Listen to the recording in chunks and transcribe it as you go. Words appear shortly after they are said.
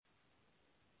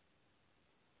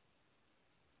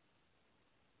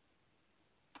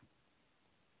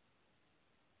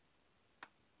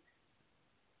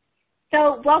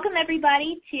So welcome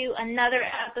everybody to another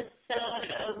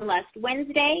episode of Last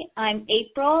Wednesday. I'm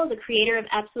April, the creator of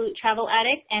Absolute Travel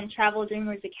Addict and Travel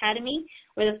Dreamers Academy,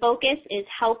 where the focus is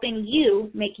helping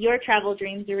you make your travel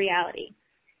dreams a reality.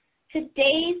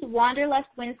 Today's Wanderlust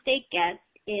Wednesday guest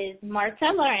is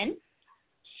Marta Lauren.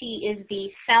 She is the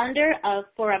founder of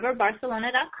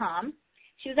ForeverBarcelona.com.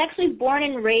 She was actually born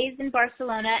and raised in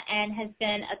Barcelona and has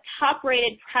been a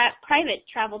top-rated private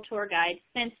travel tour guide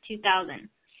since 2000.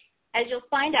 As you'll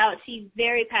find out, she's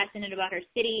very passionate about her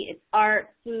city, its art,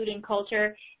 food, and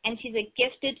culture, and she's a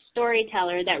gifted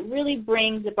storyteller that really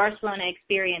brings the Barcelona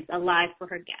experience alive for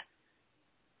her guests.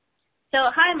 So,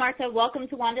 hi, Marta. Welcome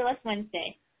to Wanderlust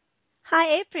Wednesday.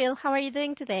 Hi, April. How are you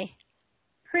doing today?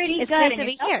 Pretty good. It's great to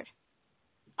be here.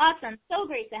 Awesome. So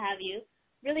great to have you.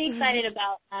 Really excited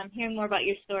about hearing more about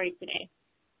your story today.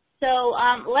 So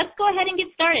let's go ahead and get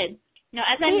started. Now,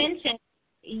 as I mentioned,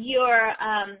 you're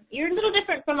a little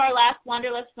different from our last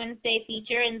Wanderlust Wednesday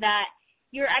feature in that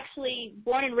you're actually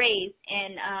born and raised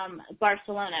in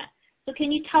Barcelona. So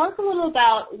can you tell us a little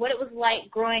about what it was like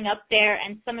growing up there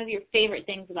and some of your favorite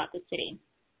things about the city?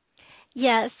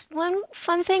 Yes. One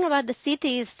fun thing about the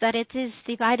city is that it is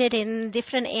divided in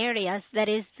different areas. There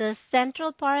is the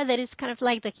central part that is kind of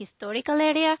like the historical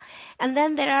area, and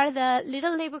then there are the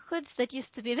little neighborhoods that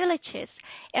used to be villages,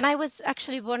 and I was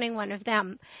actually born in one of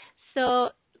them. So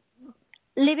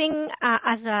living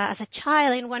as a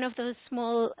child in one of those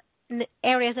small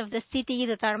areas of the city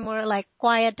that are more like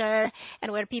quieter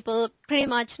and where people pretty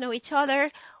much know each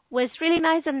other was really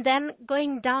nice. And then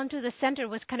going down to the center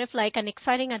was kind of like an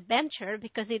exciting adventure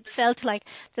because it felt like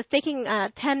just taking a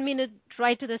 10-minute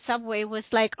ride to the subway was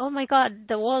like, oh my God,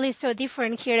 the world is so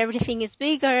different here. Everything is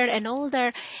bigger and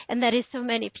older and there is so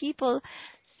many people.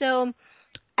 So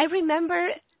I remember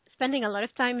spending a lot of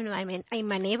time in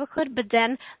my neighborhood, but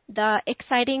then the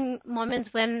exciting moments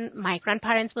when my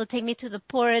grandparents will take me to the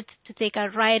port to take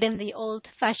a ride in the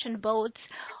old-fashioned boats,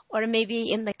 or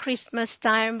maybe in the Christmas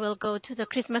time we'll go to the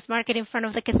Christmas market in front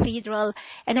of the cathedral,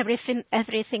 and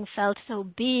everything felt so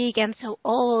big and so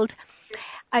old.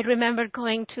 I remember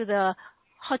going to the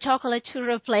hot chocolate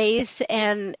churro place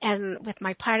and with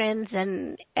my parents,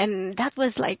 and that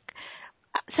was like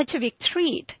such a big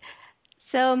treat.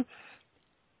 So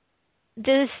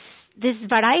this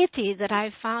variety that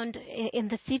I found in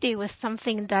the city was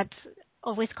something that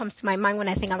always comes to my mind when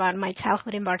I think about my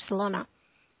childhood in Barcelona.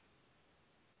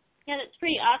 Yeah, that's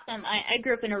pretty awesome. I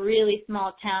grew up in a really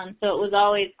small town, so it was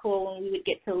always cool when we would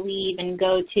get to leave and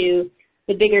go to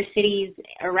the bigger cities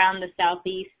around the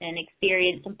southeast and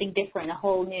experience something different, a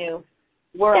whole new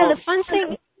world. Yeah, the fun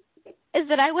thing is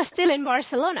that I was still in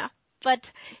Barcelona, but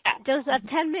just a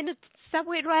 10-minute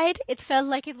subway ride, it felt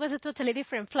like it was a totally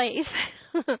different place.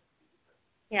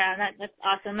 Yeah, that's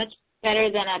awesome. Much better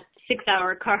than a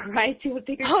 6-hour car ride to a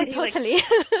bigger city. Oh, totally.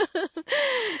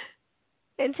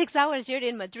 In 6 hours, you're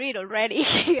in Madrid already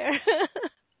here.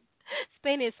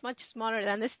 Spain is much smaller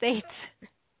than the States.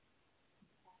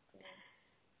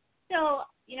 So,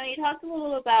 you talked a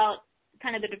little about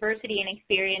kind of the diversity and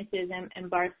experiences in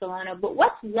Barcelona, but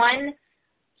what's one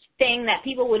thing that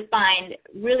people would find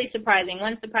really surprising,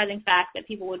 one surprising fact that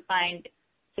people would find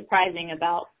surprising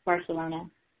about Barcelona?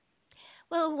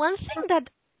 Well, one thing that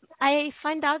I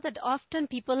find out that often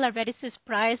people are very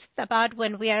surprised about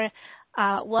when we are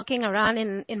walking around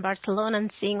in Barcelona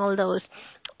and seeing all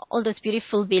those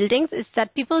beautiful buildings is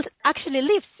that people actually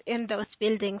live in those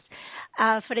buildings.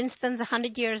 For instance,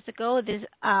 100 years ago, this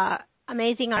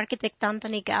amazing architect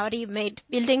Antoni Gaudi made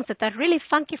buildings that are really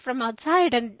funky from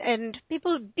outside, and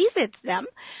people visit them.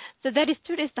 So there is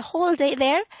tourists the whole day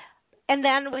there. And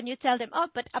then when you tell them, oh,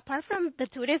 but apart from the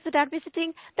tourists that are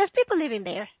visiting, there's people living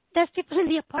there. There's people in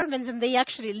the apartments, and they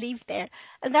actually live there.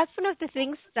 And that's one of the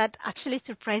things that actually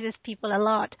surprises people a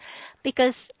lot,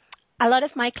 because a lot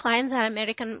of my clients are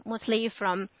American, mostly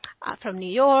from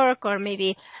New York or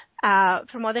maybe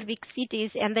from other big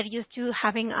cities, and they're used to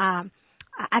having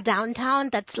a downtown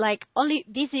that's like only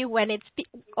busy when it's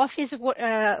office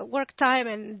work time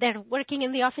and they're working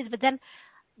in the office, but then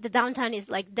the downtown is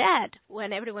like dead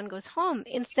when everyone goes home.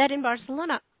 Instead, in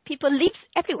Barcelona, people live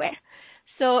everywhere.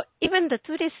 So even the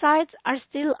tourist sites are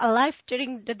still alive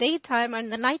during the daytime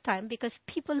and the nighttime because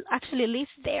people actually live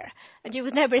there. And you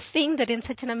would never think that in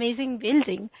such an amazing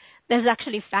building, there's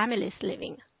actually families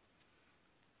living.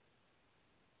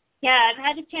 Yeah, I've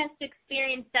had a chance to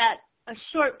experience that a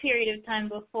short period of time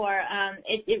before.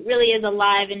 It really is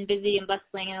alive and busy and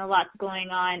bustling, and a lot's going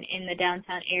on in the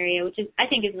downtown area, which I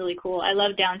think is really cool. I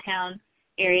love downtown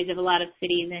areas of a lot of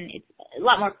cities, and it's a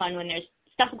lot more fun when there's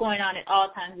stuff going on at all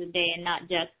times of day and not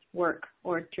just work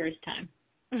or tourist time.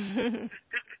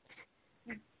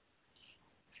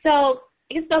 So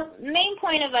I guess the main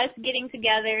point of us getting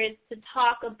together is to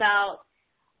talk about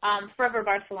Forever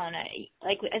Barcelona.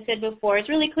 Like I said before, it's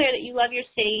really clear that you love your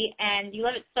city and you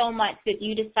love it so much that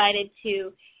you decided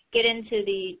to get into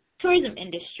the tourism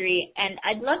industry. And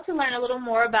I'd love to learn a little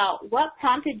more about what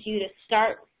prompted you to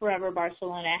start Forever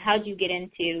Barcelona. How did you get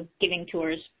into giving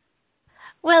tours?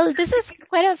 Well, this is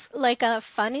quite a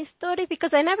funny story because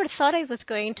I never thought I was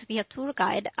going to be a tour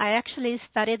guide. I actually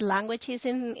studied languages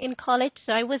in college,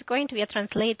 so I was going to be a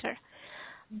translator.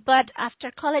 But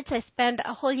after college, I spent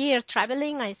a whole year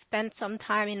traveling. I spent some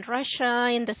time in Russia,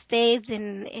 in the States,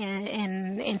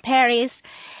 in Paris.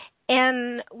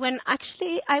 And when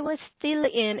actually I was still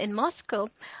in Moscow,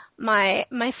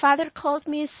 my father called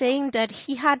me saying that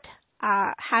he had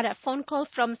a phone call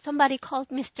from somebody called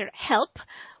Mr. Help,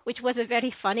 which was a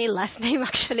very funny last name,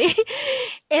 actually.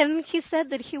 And he said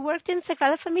that he worked in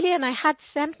Sagrada Familia, and I had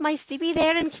sent my CV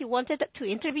there, and he wanted to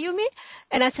interview me.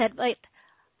 And I said, wait,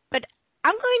 but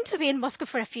I'm going to be in Moscow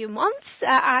for a few months.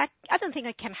 I don't think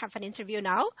I can have an interview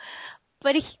now.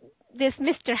 But this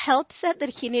Mr. Help said that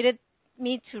he needed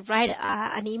me to write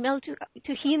an email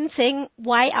to him saying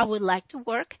why I would like to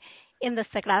work in the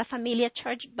Sagrada Familia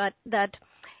Church, but that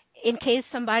in case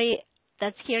somebody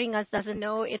that's hearing us doesn't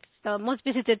know, it's the most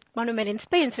visited monument in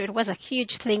Spain, so it was a huge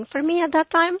thing for me at that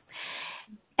time.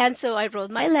 And so I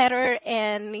wrote my letter,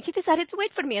 and he decided to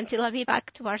wait for me until I'll be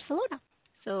back to Barcelona.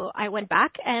 So I went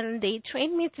back, and they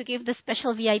trained me to give the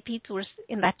special VIP tours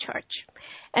in that church,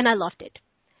 and I loved it.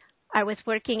 I was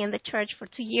working in the church for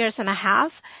 2 years and a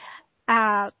half,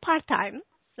 part-time,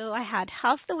 so I had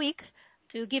half the week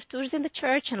to give tours in the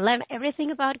church and learn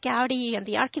everything about Gaudi and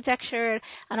the architecture,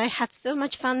 and I had so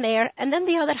much fun there. And then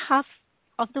the other half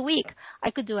of the week,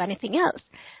 I could do anything else.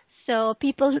 So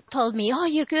people told me, oh,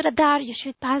 you're good at that. You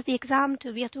should pass the exam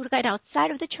to be a tour guide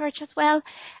outside of the church as well.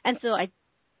 And so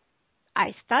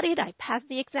I studied, I passed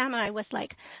the exam, and I was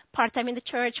like part-time in the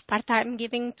church, part-time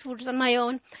giving tours on my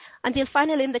own, until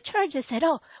finally in the church they said,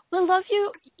 oh, we'll love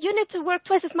you. You need to work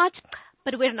twice as much,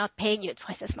 but we're not paying you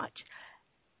twice as much.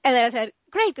 And then I said,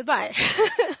 great, goodbye.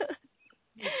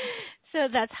 So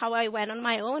that's how I went on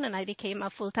my own, and I became a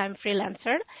full-time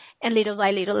freelancer. And little by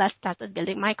little, I started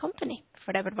building my company,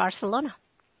 Forever Barcelona.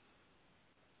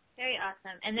 Very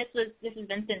awesome. And this has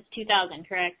been since 2000,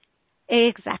 correct?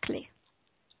 Exactly.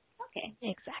 Okay.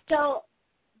 Exactly. So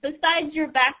besides your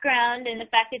background and the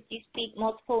fact that you speak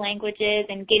multiple languages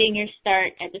and getting your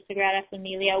start at the Sagrada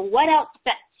Familia, what else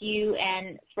sets you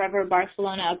and Forever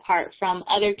Barcelona apart from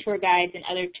other tour guides and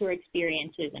other tour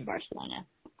experiences in Barcelona?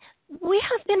 We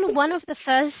have been one of the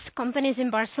first companies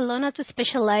in Barcelona to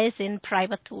specialize in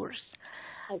private tours.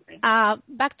 Okay.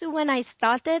 Back to when I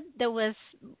started,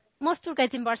 most tour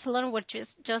guides in Barcelona were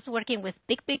just working with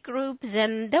big groups,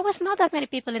 and there was not that many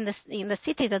people in the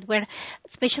city that were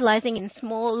specializing in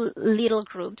small little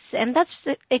groups. And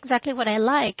that's exactly what I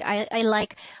like. I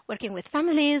like working with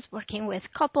families, working with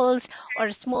couples, or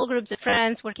small groups of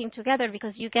friends working together,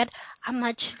 because you get a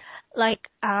much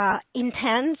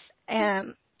intense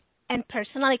and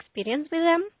personal experience with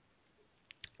them.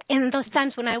 In those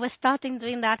times when I was starting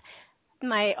doing that,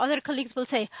 my other colleagues will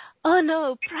say, oh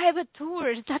no, private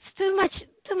tours, that's too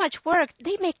much work.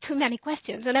 They make too many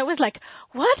questions. And I was like,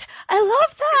 what? I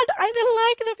love that. I don't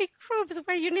like the big groups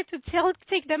where you need to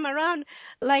take them around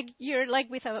like you're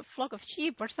like with a flock of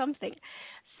sheep or something.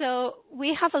 So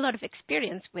we have a lot of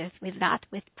experience with that,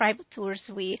 with private tours.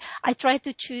 I try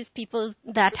to choose people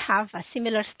that have a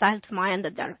similar style to mine,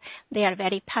 that they are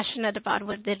very passionate about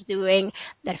what they're doing.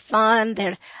 They're fun.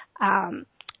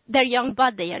 They're young,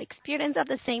 but they are experienced at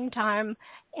the same time,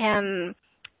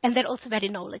 and they're also very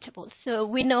knowledgeable. So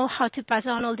we know how to pass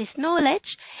on all this knowledge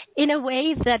in a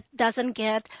way that doesn't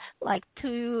get like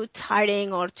too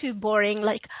tiring or too boring.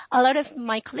 Like a lot of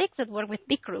my colleagues that work with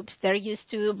big groups, they're used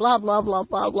to blah, blah, blah,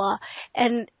 blah, blah.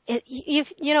 And if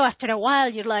after a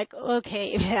while, you're like,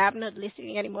 okay, I'm not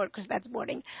listening anymore because that's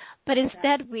boring. But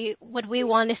instead, what we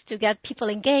want is to get people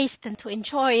engaged and to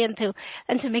enjoy and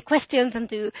to make questions and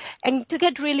to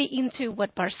get really into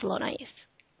what Barcelona is.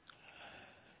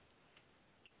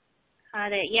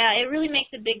 Got it. Yeah, it really makes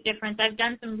a big difference. I've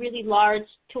done some really large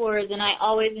tours, and I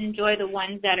always enjoy the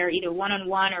ones that are either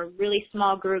one-on-one or really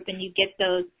small group, and you get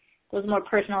those more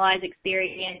personalized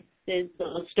experiences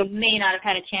those you may not have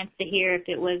had a chance to hear if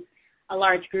it was a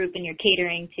large group and you're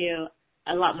catering to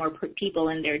a lot more people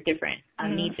and their different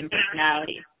needs and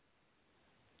personalities.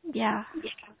 Yeah.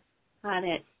 Got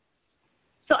it.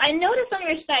 So I noticed on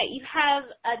your site you have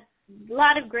a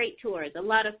lot of great tours, a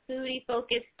lot of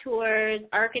foodie-focused tours,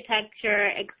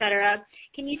 architecture, etc.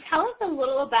 Can you tell us a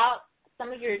little about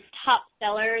some of your top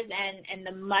sellers and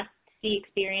the see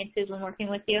experiences when working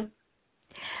with you?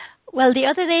 Well, the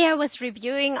other day I was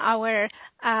reviewing our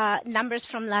numbers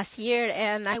from last year,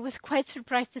 and I was quite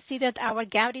surprised to see that our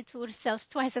Gaudi tour sells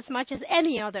twice as much as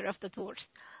any other of the tours.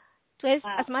 Twice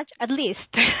as much, at least.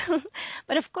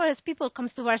 But of course, people come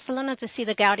to Barcelona to see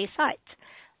the Gaudi site.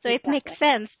 So it makes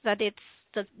sense that it's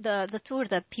the tour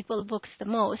that people books the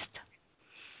most.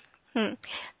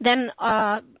 Then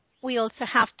we also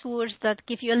have tours that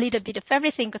give you a little bit of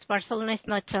everything, because Barcelona is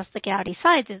not just the Gaudi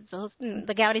site.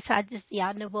 The Gaudi site is the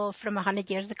Art Nouveau from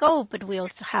 100 years ago, but we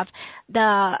also have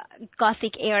the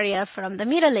Gothic area from the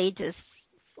Middle Ages,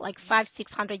 like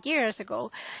 500-600 years ago,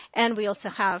 and we also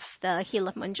have the Hill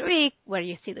of Montjuic, where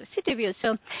you see the city view.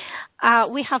 So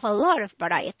we have a lot of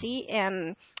variety,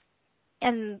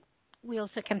 and we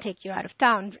also can take you out of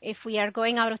town. If we are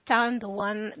going out of town,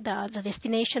 the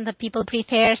destination that people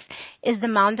prefers is the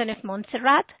mountain of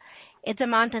Montserrat. It's a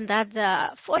mountain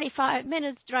that's 45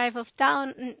 minutes drive out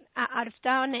of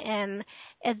town, and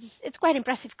it's quite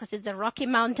impressive because it's a rocky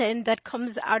mountain that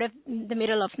comes out of the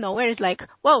middle of nowhere. It's like,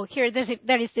 whoa,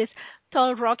 there is this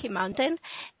tall rocky mountain,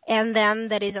 and then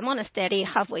there is a monastery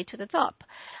halfway to the top.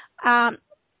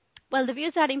 Well, the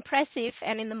views are impressive,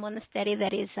 and in the monastery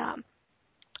there is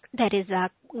a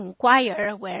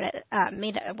choir where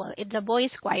it's a boys'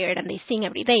 choir, and they sing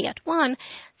every day at 1.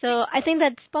 So I think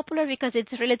that's popular because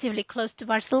it's relatively close to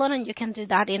Barcelona, and you can do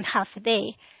that in half a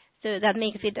day. So that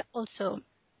makes it also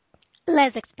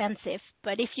less expensive.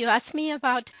 But if you ask me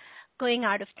about going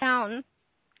out of town,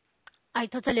 I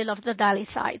totally love the Dali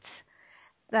sites.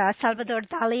 Salvador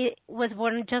Dali was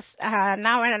born just an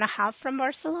hour and a half from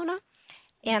Barcelona,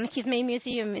 and his main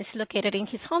museum is located in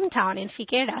his hometown in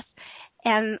Figueras.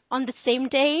 And on the same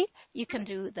day, you can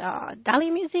do the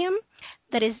Dali Museum.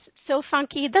 That is so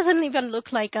funky. It doesn't even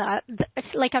look like a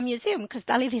museum, because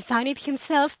Dali designed it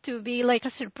himself to be like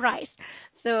a surprise.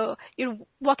 So you're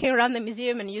walking around the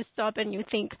museum and you stop and you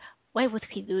think, why would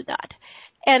he do that?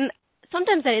 And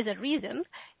sometimes there is a reason,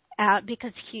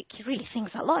 because he really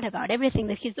thinks a lot about everything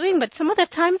that he's doing. But some other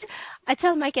times I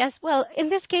tell my guests, well, in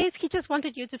this case, he just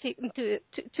wanted you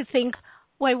to think,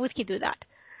 why would he do that?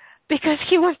 Because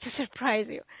he wants to surprise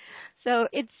you. So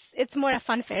it's more a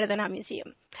fun fair than a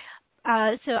museum.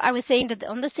 So I was saying that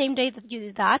on the same day that you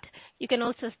do that, you can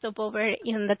also stop over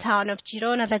in the town of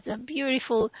Girona. That's a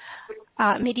beautiful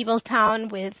medieval town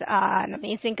with an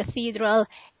amazing cathedral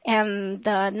and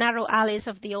the narrow alleys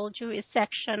of the old Jewish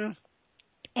section.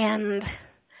 And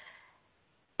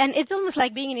it's almost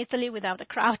like being in Italy without a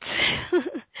crowd.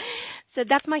 So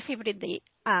that's my favorite day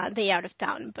out of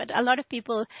town. But a lot of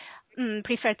people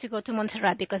prefer to go to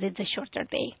Montserrat because it's a shorter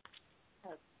day.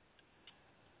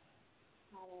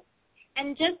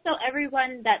 And just so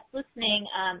everyone that's listening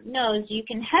knows, you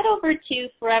can head over to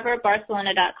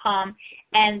foreverbarcelona.com,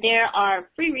 and there are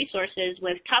free resources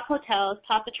with top hotels,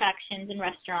 top attractions, and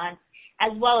restaurants,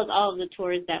 as well as all of the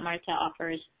tours that Marta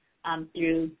offers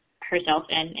through herself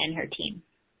and her team.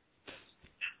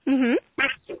 Mm-hmm.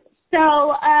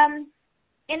 So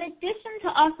in addition to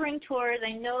offering tours,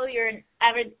 I know you're an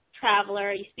avid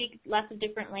traveler. You speak lots of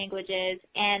different languages,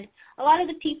 and a lot of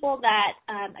the people that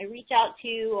I reach out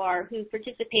to or who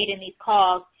participate in these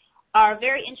calls are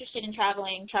very interested in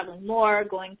traveling more,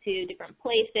 going to different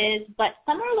places, but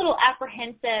some are a little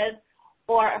apprehensive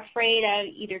or afraid of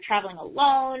either traveling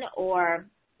alone or,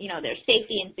 their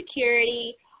safety and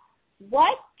security.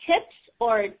 What tips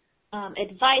or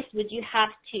advice would you have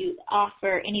to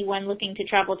offer anyone looking to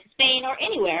travel to Spain or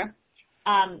anywhere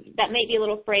that may be a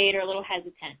little afraid or a little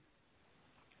hesitant?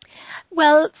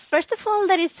 Well, first of all,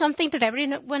 that is something that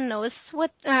everyone knows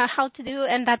how to do,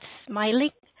 and that's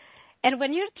smiling. And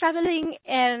when you're traveling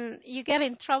and you get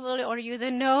in trouble or you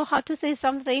don't know how to say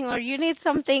something or you need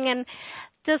something, and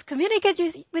just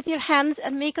communicate with your hands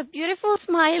and make a beautiful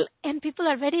smile, and people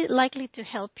are very likely to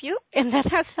help you. And that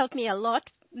has helped me a lot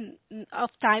of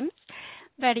times,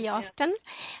 very often.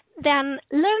 Then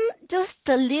learn just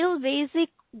the little basic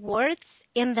words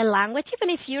in the language, even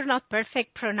if you're not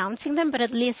perfect pronouncing them, but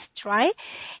at least try.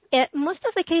 Most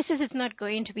of the cases, it's not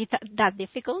going to be that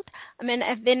difficult. I mean,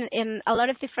 I've been in a lot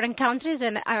of different countries,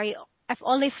 and I've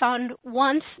only found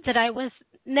once that I was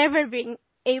never being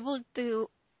able to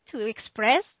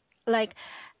express. Like,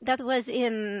 that was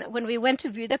when we went to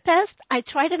Budapest. I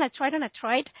tried,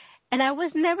 and I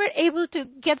was never able to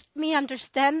get me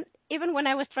understand, even when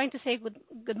I was trying to say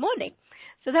good morning.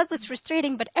 So that was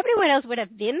frustrating, but everywhere else would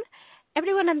have been.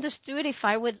 Everyone understood if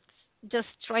I would just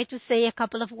try to say a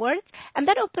couple of words, and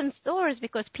that opens doors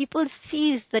because people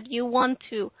see that you want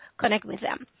to connect with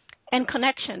them, and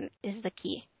connection is the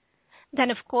key.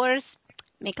 Then, of course,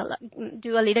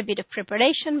 do a little bit of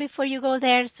preparation before you go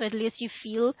there, so at least you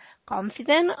feel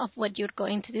confident of what you're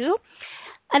going to do.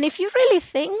 And if you really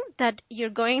think that you're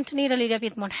going to need a little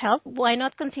bit more help, why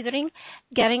not considering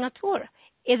getting a tour?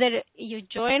 Either you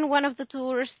join one of the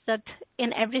tours that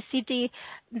in every city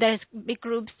there's big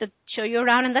groups that show you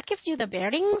around, and that gives you the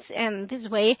bearings. And this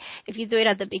way, if you do it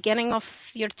at the beginning of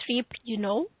your trip, you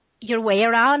know your way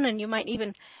around, and you might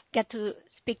even get to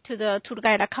speak to the tour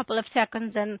guide a couple of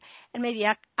seconds and maybe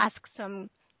ask some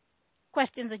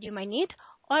questions that you might need.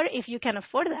 Or if you can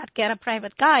afford that, get a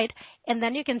private guide, and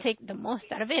then you can take the most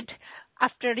out of it.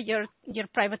 After your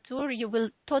private tour, you will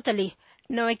totally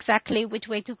know exactly which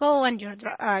way to go, and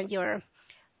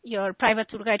your private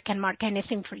tour guide can mark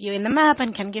anything for you in the map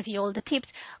and can give you all the tips.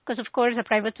 Because of course, a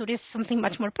private tour is something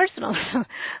much more personal.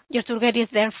 Your tour guide is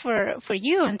there for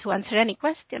you and to answer any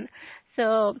question.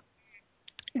 So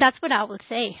that's what I would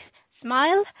say.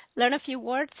 Smile, learn a few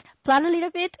words, plan a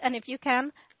little bit, and if you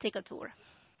can, take a tour.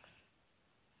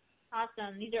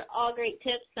 Awesome. These are all great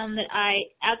tips, some that I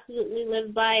absolutely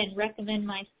live by and recommend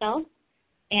myself,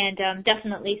 and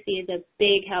definitely see as a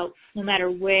big help no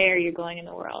matter where you're going in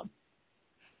the world.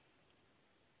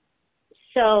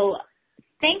 So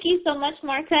thank you so much,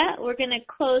 Marta. We're going to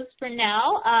close for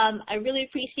now. I really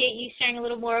appreciate you sharing a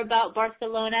little more about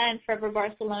Barcelona and Forever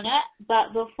Barcelona.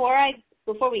 But before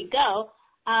we go,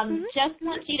 just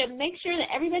want you to make sure that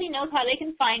everybody knows how they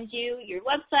can find you, your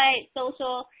website,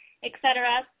 social,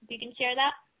 etc. If you can share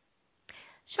that.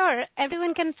 Sure.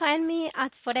 Everyone can find me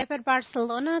at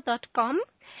foreverbarcelona.com.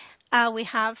 We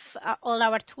have all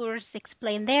our tours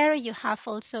explained there. You have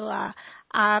also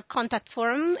a contact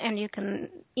form, and you can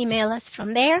email us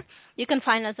from there. You can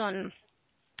find us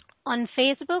on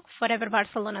Facebook, Forever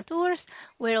Barcelona Tours.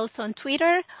 We're also on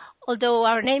Twitter, although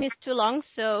our name is too long,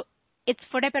 so it's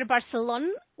Forever Barcelona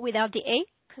without the A,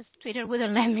 because Twitter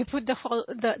wouldn't let me put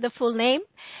the full name.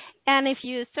 And if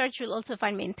you search, you'll also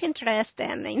find me in Pinterest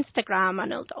and Instagram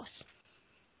and all those.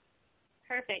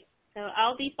 Perfect. So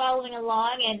I'll be following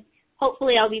along, and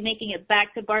hopefully I'll be making it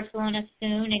back to Barcelona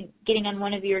soon and getting on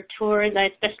one of your tours. I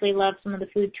especially love some of the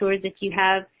food tours that you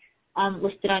have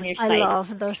listed on your site. I love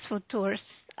those food tours.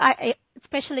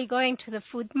 Especially going to the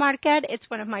food market, it's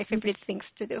one of my favorite things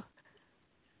to do.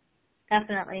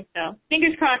 Definitely. So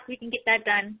fingers crossed we can get that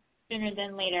done sooner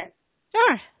than later.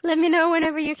 Sure. Let me know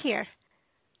whenever you're here.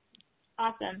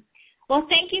 Awesome. Well,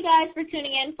 thank you guys for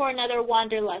tuning in for another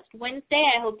Wanderlust Wednesday.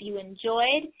 I hope you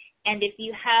enjoyed. And if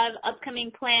you have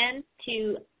upcoming plans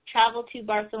to travel to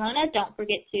Barcelona, don't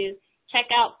forget to check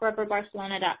out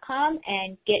foreverbarcelona.com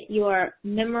and get your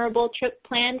memorable trip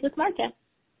planned with Marta.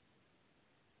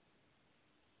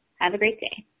 Have a great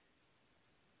day.